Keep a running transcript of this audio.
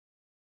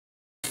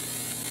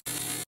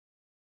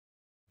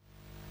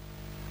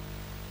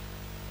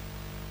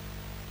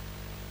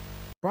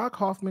Brock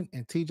Hoffman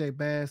and TJ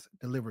Bass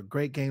delivered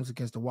great games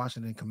against the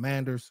Washington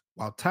Commanders,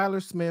 while Tyler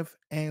Smith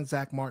and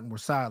Zack Martin were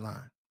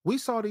sidelined. We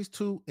saw these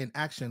two in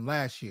action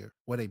last year,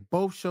 where they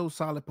both showed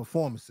solid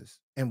performances.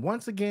 And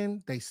once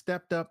again, they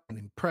stepped up and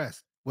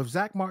impressed. With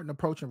Zack Martin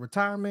approaching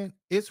retirement,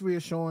 it's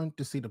reassuring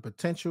to see the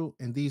potential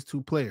in these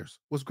two players.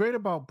 What's great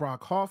about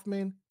Brock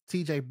Hoffman,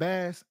 TJ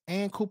Bass,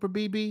 and Cooper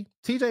Beebe,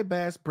 TJ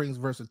Bass brings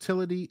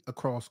versatility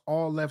across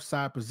all left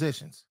side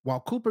positions, while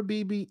Cooper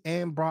Beebe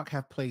and Brock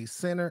have played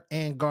center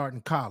and guard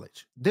in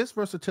college. This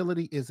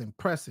versatility is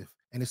impressive,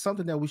 and it's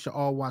something that we should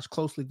all watch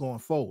closely going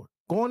forward.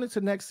 Going into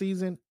next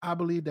season, I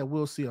believe that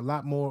we'll see a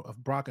lot more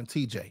of Brock and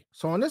TJ.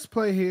 So on this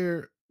play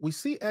here, we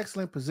see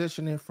excellent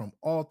positioning from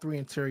all three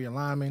interior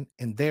linemen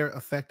and their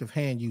effective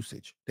hand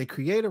usage. They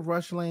create a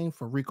rush lane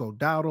for Rico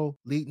Dowdle,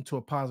 leading to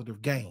a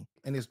positive gain.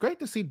 And it's great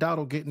to see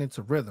Dowdle getting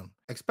into rhythm,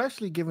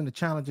 especially given the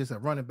challenges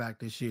at running back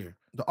this year.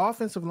 The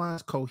offensive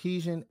line's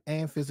cohesion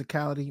and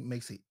physicality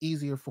makes it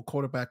easier for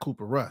quarterback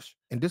Cooper Rush.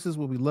 And this is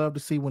what we love to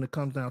see when it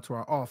comes down to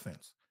our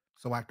offense.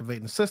 So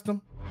activating the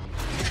system.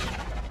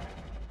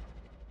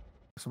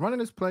 So running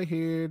this play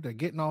here, they're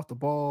getting off the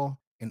ball,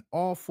 and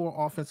all four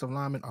offensive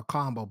linemen are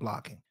combo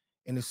blocking.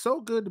 And it's so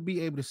good to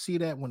be able to see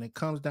that when it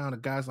comes down to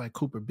guys like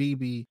Cooper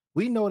Beebe.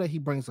 We know that he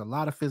brings a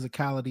lot of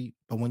physicality,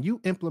 but when you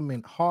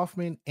implement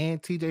Hoffman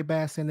and TJ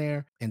Bass in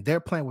there and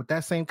they're playing with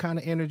that same kind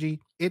of energy,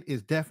 it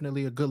is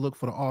definitely a good look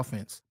for the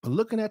offense. But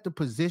looking at the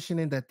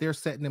positioning that they're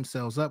setting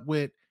themselves up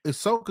with, it's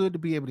so good to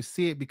be able to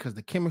see it because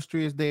the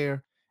chemistry is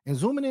there. And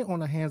zooming in on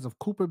the hands of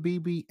Cooper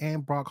Beebe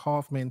and Brock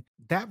Hoffman,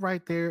 that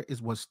right there is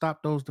what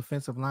stopped those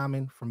defensive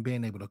linemen from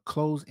being able to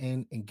close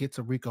in and get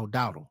to Rico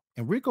Dowdle.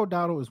 And Rico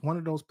Dowdle is one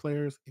of those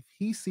players, if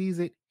he sees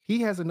it, he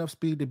has enough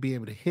speed to be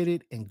able to hit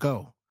it and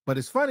go. But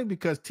it's funny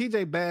because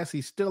TJ Bass,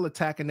 he's still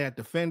attacking that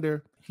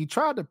defender. He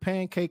tried to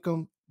pancake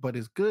him, but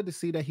it's good to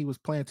see that he was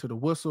playing to the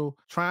whistle,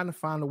 trying to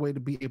find a way to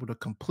be able to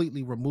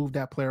completely remove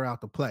that player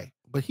out the play.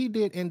 But he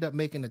did end up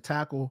making the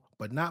tackle,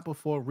 but not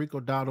before Rico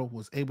Dowdle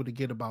was able to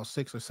get about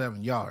 6 or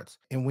 7 yards.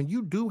 And when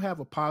you do have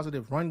a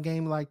positive run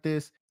game like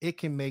this, it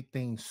can make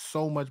things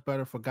so much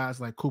better for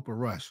guys like Cooper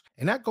Rush.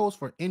 And that goes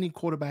for any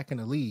quarterback in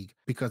the league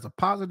because a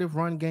positive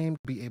run game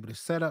can be able to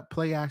set up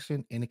play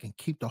action and it can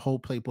keep the whole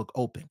playbook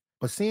open.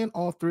 But seeing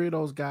all three of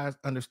those guys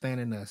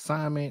understanding the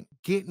assignment,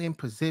 getting in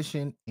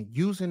position, and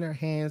using their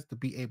hands to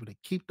be able to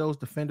keep those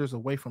defenders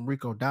away from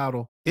Rico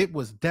Dowdle, it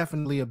was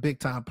definitely a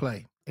big time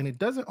play. And it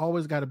doesn't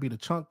always got to be the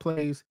chunk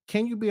plays.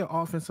 Can you be an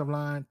offensive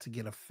line to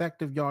get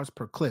effective yards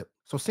per clip?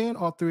 So seeing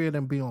all three of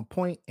them be on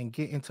point and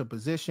get into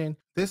position,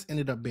 this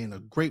ended up being a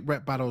great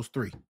rep by those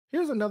three.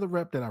 Here's another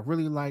rep that I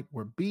really like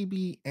where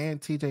BB and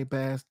TJ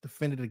Bass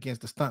defended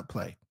against the stunt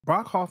play.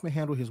 Brock Hoffman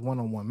handled his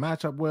one-on-one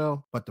matchup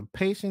well, but the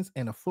patience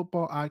and the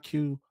football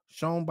IQ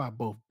shown by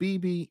both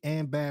BB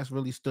and Bass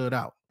really stood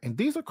out. And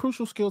these are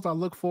crucial skills I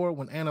look for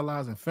when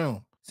analyzing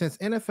film, since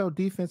NFL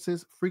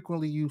defenses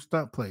frequently use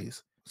stunt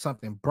plays,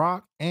 something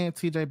Brock and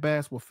TJ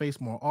Bass will face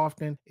more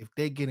often if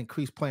they get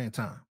increased playing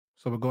time.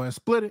 So we're going to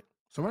split it.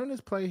 So running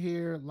this play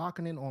here,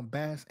 locking in on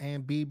Bass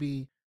and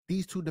BB,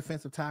 these two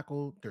defensive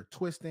tackle, they're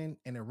twisting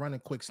and they're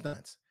running quick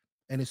stunts.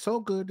 And it's so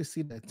good to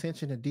see the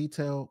attention to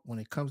detail when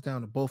it comes down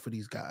to both of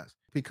these guys.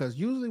 Because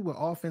usually with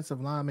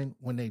offensive linemen,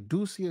 when they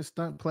do see a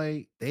stunt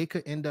play, they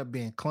could end up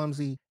being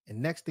clumsy. And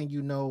next thing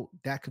you know,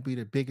 that could be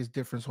the biggest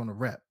difference on the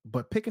rep.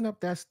 But picking up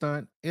that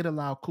stunt, it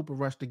allowed Cooper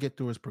Rush to get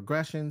through his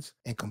progressions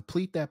and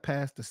complete that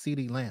pass to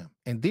CeeDee Lamb.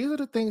 And these are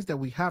the things that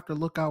we have to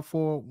look out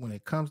for when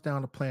it comes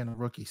down to playing a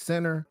rookie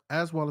center,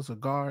 as well as a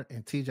guard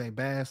and TJ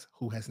Bass,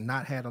 who has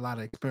not had a lot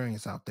of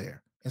experience out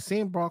there. And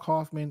seeing Brock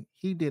Hoffman,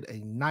 he did a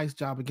nice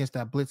job against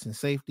that blitz and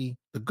safety.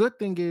 The good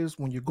thing is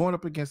when you're going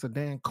up against a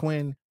Dan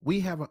Quinn, we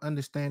have an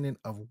understanding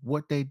of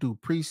what they do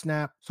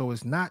pre-snap. So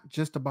it's not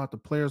just about the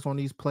players on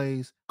these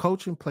plays.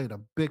 Coaching played a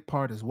big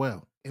part as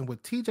well. And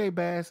with TJ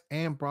Bass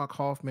and Brock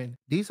Hoffman,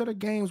 these are the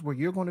games where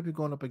you're going to be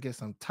going up against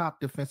some top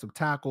defensive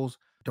tackles.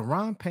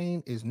 Deron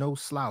Payne is no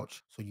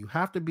slouch, so you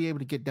have to be able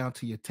to get down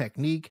to your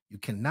technique. You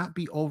cannot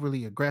be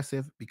overly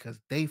aggressive because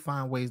they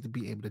find ways to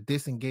be able to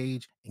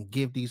disengage and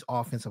give these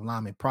offensive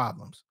linemen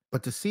problems.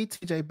 But to see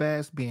TJ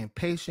Bass being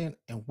patient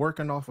and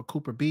working off of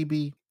Cooper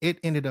Beebe, it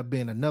ended up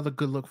being another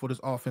good look for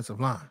this offensive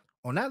line.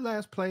 On that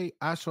last play,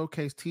 I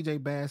showcased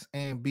TJ Bass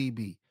and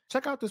Beebe.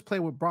 Check out this play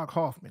with Brock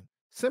Hoffman.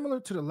 Similar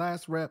to the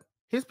last rep,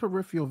 his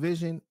peripheral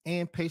vision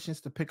and patience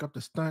to pick up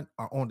the stunt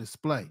are on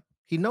display.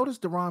 He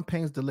noticed Deron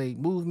Payne's delayed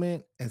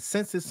movement and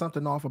senses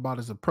something off about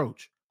his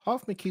approach.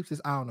 Hoffman keeps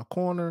his eye on the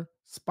corner,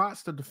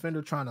 spots the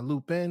defender trying to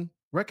loop in,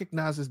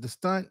 recognizes the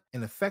stunt,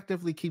 and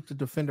effectively keeps the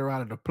defender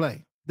out of the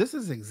play. This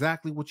is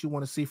exactly what you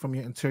want to see from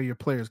your interior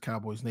players,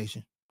 Cowboys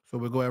Nation. So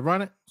we'll go ahead and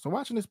run it. So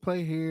watching this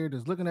play here,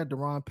 just looking at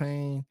Deron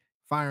Payne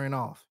firing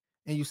off.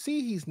 And you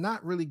see he's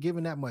not really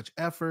giving that much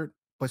effort,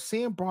 but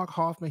seeing Brock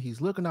Hoffman,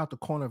 he's looking out the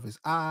corner of his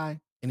eye,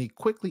 and he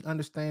quickly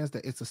understands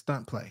that it's a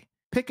stunt play,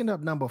 picking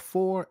up number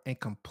 4 and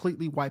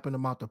completely wiping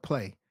them out the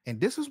play. And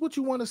this is what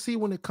you want to see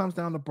when it comes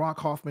down to Brock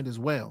Hoffman as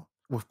well,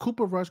 with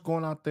Cooper Rush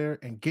going out there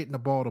and getting the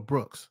ball to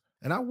Brooks.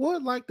 And I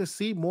would like to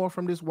see more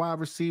from this wide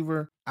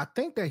receiver. I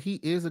think that he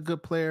is a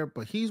good player,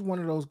 but he's one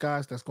of those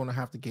guys that's going to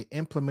have to get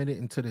implemented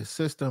into this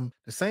system.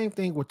 The same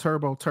thing with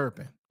Turbo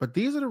Turpin. But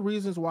these are the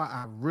reasons why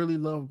I really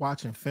love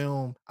watching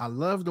film. I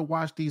love to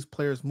watch these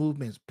players'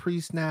 movements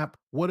pre-snap.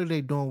 What are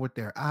they doing with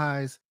their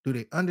eyes? Do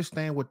they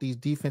understand what these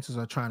defenses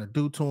are trying to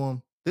do to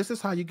them? This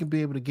is how you can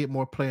be able to get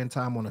more playing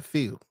time on the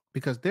field,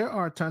 because there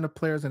are a ton of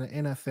players in the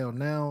NFL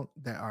now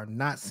that are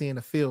not seeing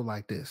the field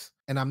like this.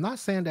 And I'm not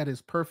saying that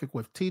it's perfect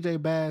with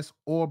TJ Bass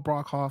or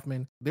Brock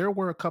Hoffman. There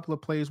were a couple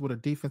of plays where the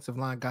defensive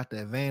line got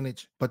the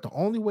advantage, but the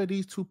only way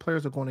these two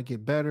players are going to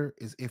get better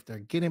is if they're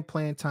getting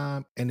playing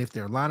time and if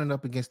they're lining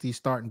up against these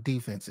starting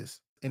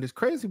defenses. And it's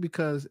crazy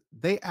because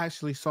they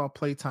actually saw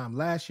play time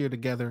last year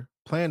together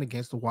playing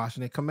against the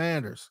Washington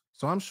Commanders.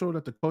 So I'm sure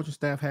that the coaching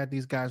staff had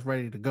these guys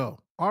ready to go,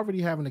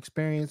 already having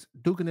experience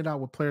duking it out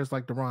with players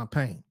like Daron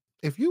Payne.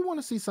 If you want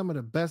to see some of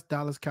the best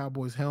Dallas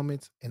Cowboys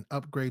helmets and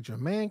upgrade your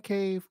man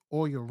cave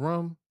or your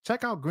room,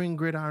 check out Green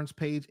Gridiron's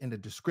page in the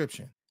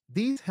description.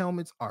 These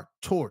helmets are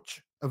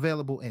torch,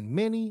 available in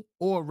mini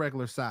or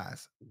regular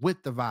size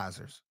with the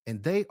visors,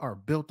 and they are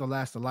built to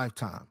last a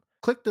lifetime.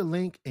 Click the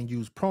link and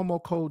use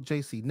promo code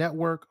JC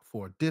Network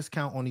for a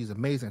discount on these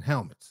amazing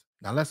helmets.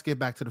 Now let's get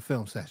back to the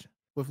film session.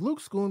 With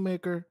Luke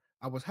Schoonmaker,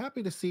 I was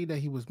happy to see that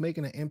he was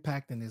making an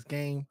impact in this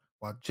game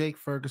while Jake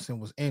Ferguson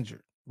was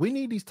injured. We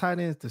need these tight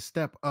ends to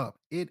step up.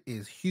 It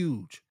is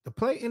huge. The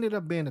play ended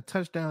up being a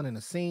touchdown in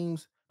the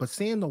seams, but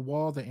seeing the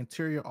wall the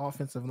interior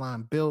offensive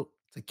line built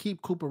to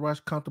keep Cooper Rush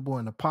comfortable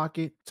in the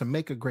pocket to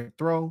make a great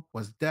throw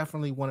was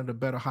definitely one of the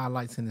better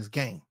highlights in this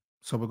game.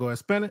 So we'll go ahead and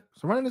spin it.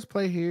 So running this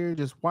play here,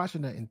 just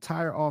watching the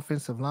entire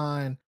offensive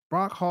line.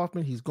 Brock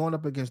Hoffman, he's going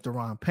up against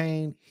Daron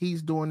Payne.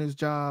 He's doing his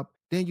job.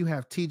 Then you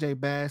have TJ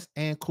Bass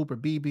and Cooper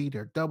Beebe.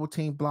 They're double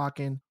team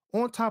blocking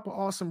on top of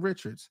Austin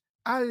Richards.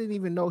 I didn't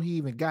even know he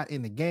even got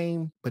in the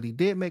game, but he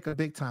did make a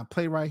big time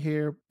play right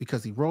here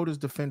because he rolled his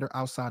defender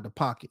outside the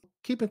pocket,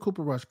 keeping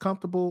Cooper Rush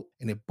comfortable,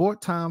 and it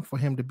bought time for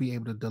him to be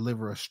able to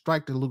deliver a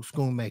strike to Luke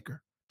Schoonmaker.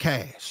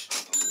 Cash.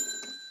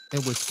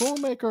 And with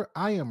Schoonmaker,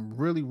 I am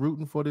really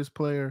rooting for this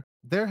player.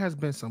 There has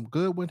been some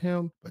good with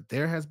him, but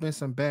there has been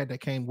some bad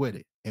that came with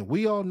it. And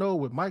we all know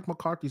with Mike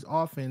McCarthy's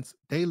offense,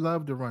 they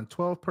love to run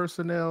 12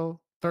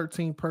 personnel,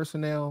 13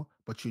 personnel,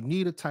 but you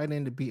need a tight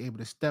end to be able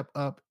to step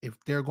up if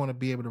they're going to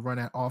be able to run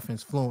that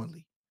offense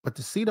fluently. But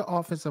to see the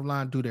offensive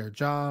line do their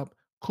job,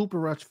 Cooper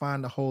Rush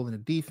find the hole in the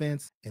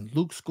defense, and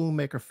Luke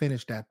Schoonmaker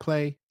finish that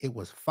play, it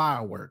was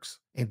fireworks.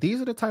 And these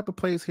are the type of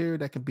plays here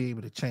that can be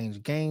able to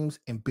change games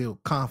and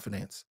build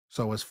confidence.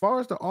 So as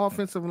far as the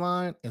offensive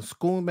line and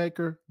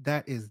Schoonmaker,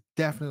 that is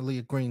definitely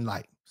a green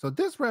light. So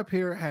this rep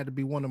here had to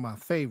be one of my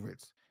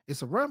favorites.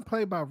 It's a run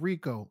play by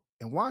Rico,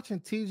 and watching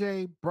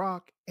TJ,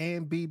 Brock,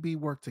 and BB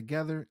work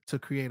together to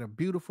create a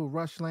beautiful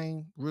rush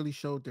lane really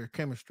showed their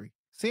chemistry.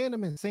 Seeing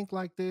them in sync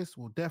like this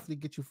will definitely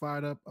get you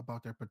fired up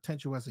about their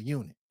potential as a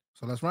unit.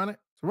 So let's run it.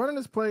 So running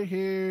this play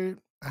here,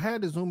 I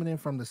had to zoom it in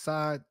from the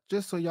side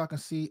just so y'all can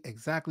see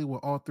exactly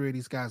what all three of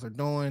these guys are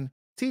doing.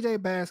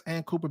 TJ Bass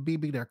and Cooper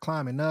Beebe, they're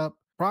climbing up.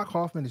 Brock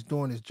Hoffman is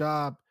doing his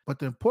job. But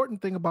the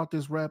important thing about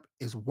this rep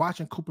is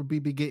watching Cooper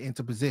Beebe get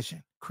into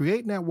position,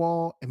 creating that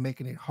wall and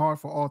making it hard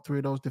for all three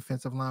of those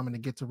defensive linemen to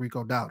get to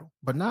Rico Dowdle.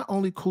 But not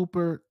only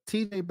Cooper,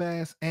 TJ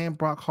Bass, and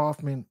Brock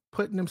Hoffman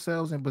putting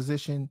themselves in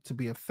position to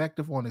be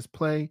effective on this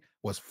play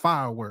was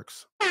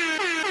fireworks.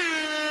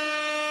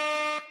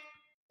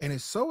 And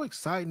it's so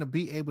exciting to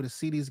be able to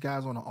see these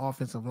guys on the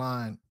offensive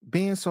line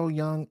being so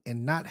young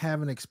and not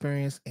having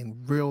experience in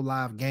real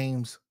live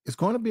games. It's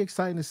going to be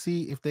exciting to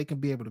see if they can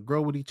be able to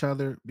grow with each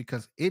other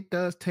because it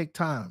does take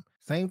time.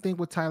 Same thing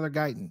with Tyler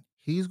Guyton.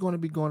 He's going to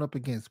be going up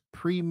against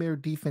premier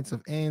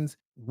defensive ends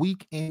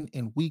week in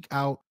and week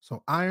out.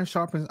 So iron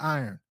sharpens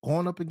iron.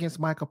 Going up against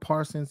Micah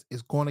Parsons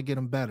is going to get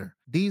him better.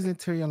 These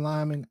interior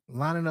linemen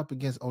lining up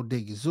against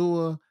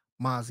Odigizua,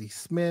 Mozzie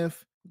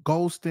Smith,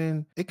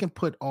 Golston, it can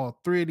put all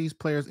three of these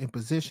players in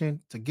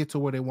position to get to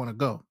where they want to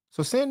go.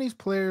 So seeing these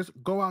players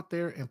go out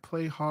there and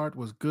play hard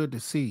was good to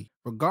see.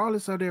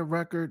 Regardless of their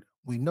record,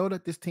 we know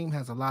that this team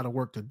has a lot of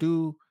work to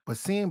do, but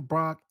seeing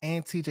Brock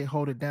and TJ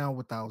hold it down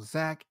without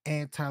Zack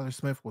and Tyler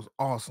Smith was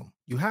awesome.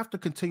 You have to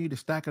continue to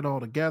stack it all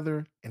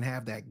together and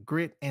have that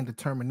grit and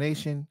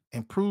determination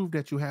and prove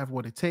that you have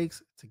what it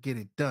takes to get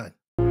it done.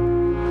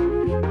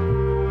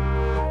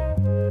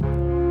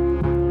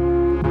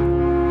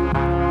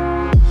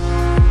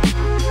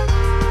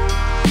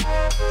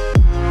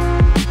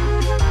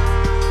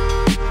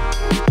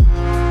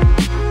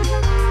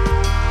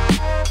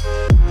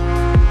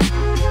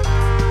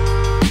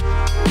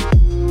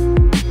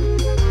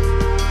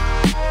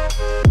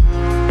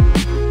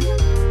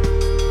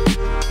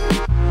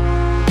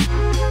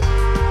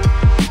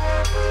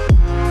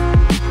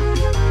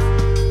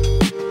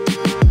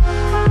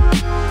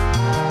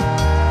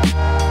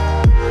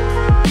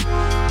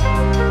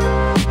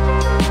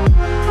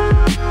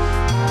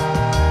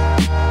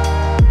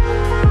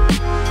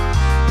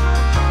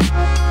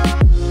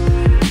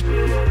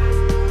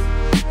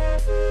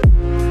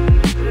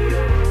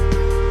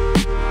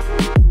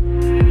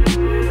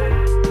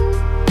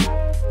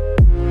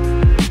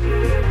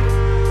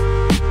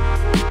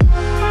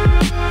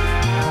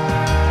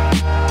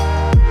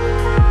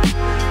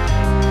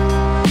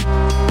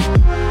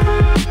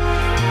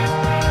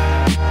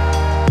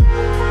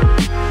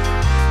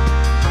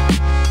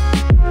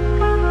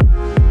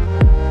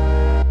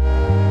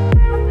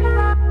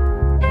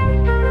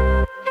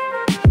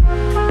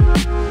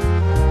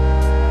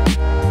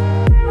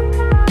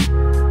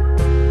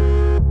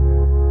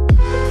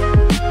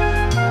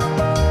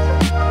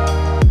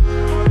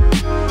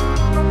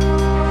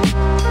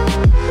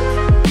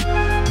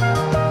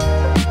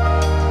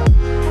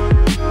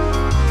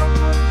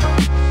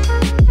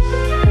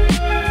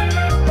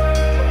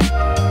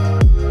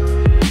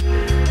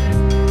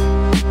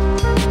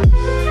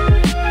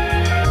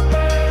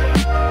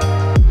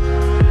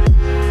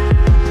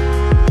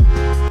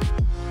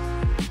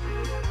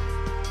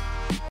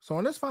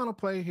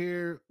 final play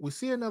here, we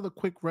see another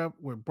quick rep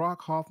where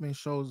Brock Hoffman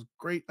shows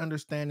great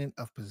understanding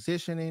of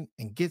positioning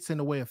and gets in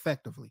the way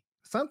effectively.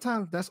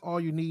 Sometimes that's all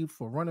you need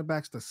for running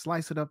backs to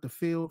slice it up the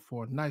field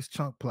for a nice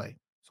chunk play.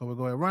 So we'll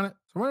go ahead and run it.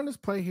 So running this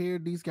play here,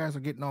 these guys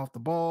are getting off the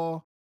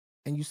ball.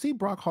 And you see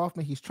Brock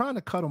Hoffman, he's trying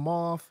to cut him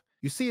off.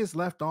 You see his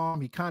left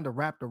arm, he kind of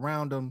wrapped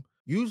around him.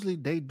 Usually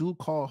they do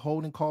call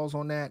holding calls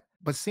on that,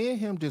 but seeing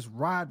him just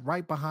ride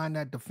right behind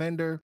that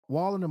defender,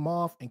 walling him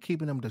off and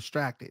keeping him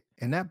distracted.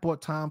 And that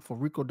bought time for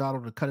Rico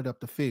Dotto to cut it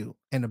up the field.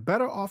 And the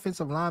better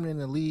offensive lineman in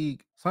the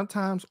league,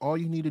 sometimes all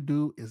you need to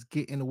do is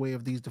get in the way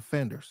of these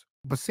defenders.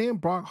 But seeing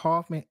Brock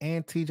Hoffman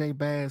and TJ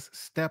Bass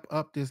step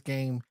up this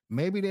game,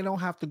 maybe they don't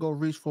have to go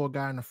reach for a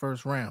guy in the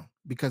first round.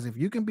 Because if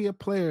you can be a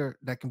player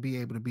that can be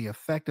able to be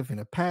effective in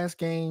the pass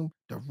game,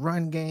 the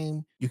run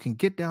game, you can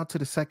get down to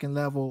the second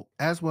level,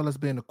 as well as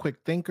being a quick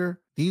thinker.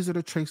 These are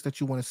the traits that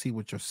you want to see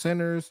with your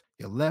centers,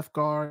 your left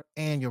guard,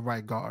 and your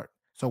right guard.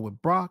 So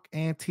with Brock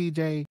and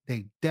TJ,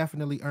 they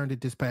definitely earned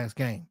it this past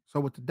game. So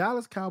with the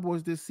Dallas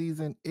Cowboys this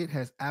season, it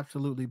has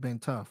absolutely been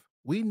tough.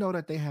 We know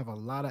that they have a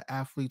lot of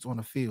athletes on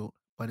the field,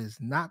 but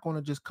it's not going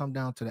to just come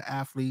down to the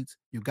athletes.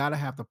 You got to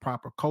have the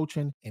proper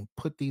coaching and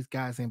put these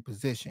guys in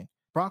position.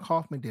 Brock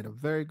Hoffman did a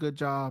very good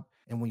job.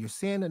 And when you're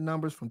seeing the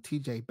numbers from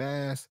TJ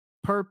Bass,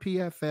 per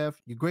PFF,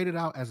 you graded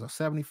out as a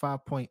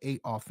 75.8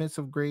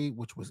 offensive grade,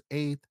 which was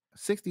eighth,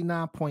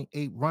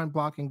 69.8 run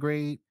blocking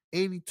grade,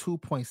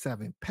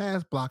 82.7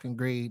 pass blocking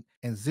grade,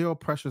 and zero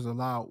pressures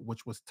allowed,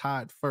 which was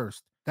tied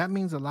first. That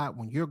means a lot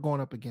when you're going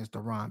up against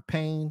Deron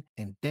Payne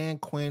and Dan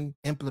Quinn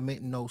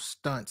implementing those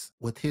stunts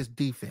with his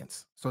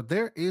defense. So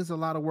there is a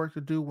lot of work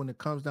to do when it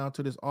comes down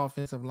to this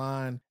offensive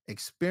line.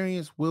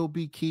 Experience will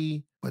be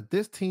key, but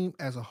this team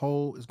as a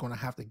whole is going to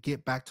have to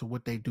get back to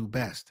what they do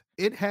best.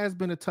 It has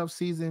been a tough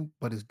season,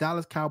 but it's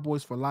Dallas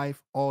Cowboys for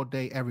life all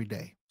day, every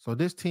day. So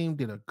this team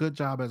did a good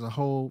job as a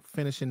whole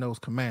finishing those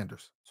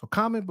Commanders. So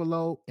comment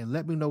below and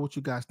let me know what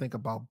you guys think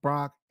about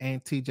Brock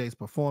and TJ's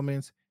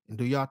performance. And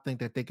do y'all think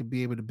that they could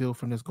be able to build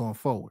from this going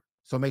forward?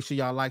 So make sure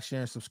y'all like, share,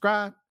 and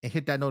subscribe and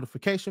hit that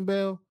notification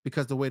bell,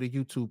 because the way the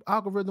YouTube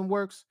algorithm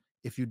works,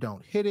 if you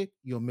don't hit it,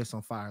 you'll miss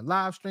on fire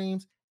live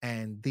streams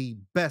and the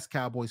best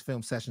Cowboys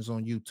film sessions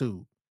on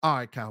YouTube. All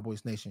right,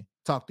 Cowboys Nation.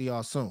 Talk to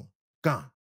y'all soon. Gone.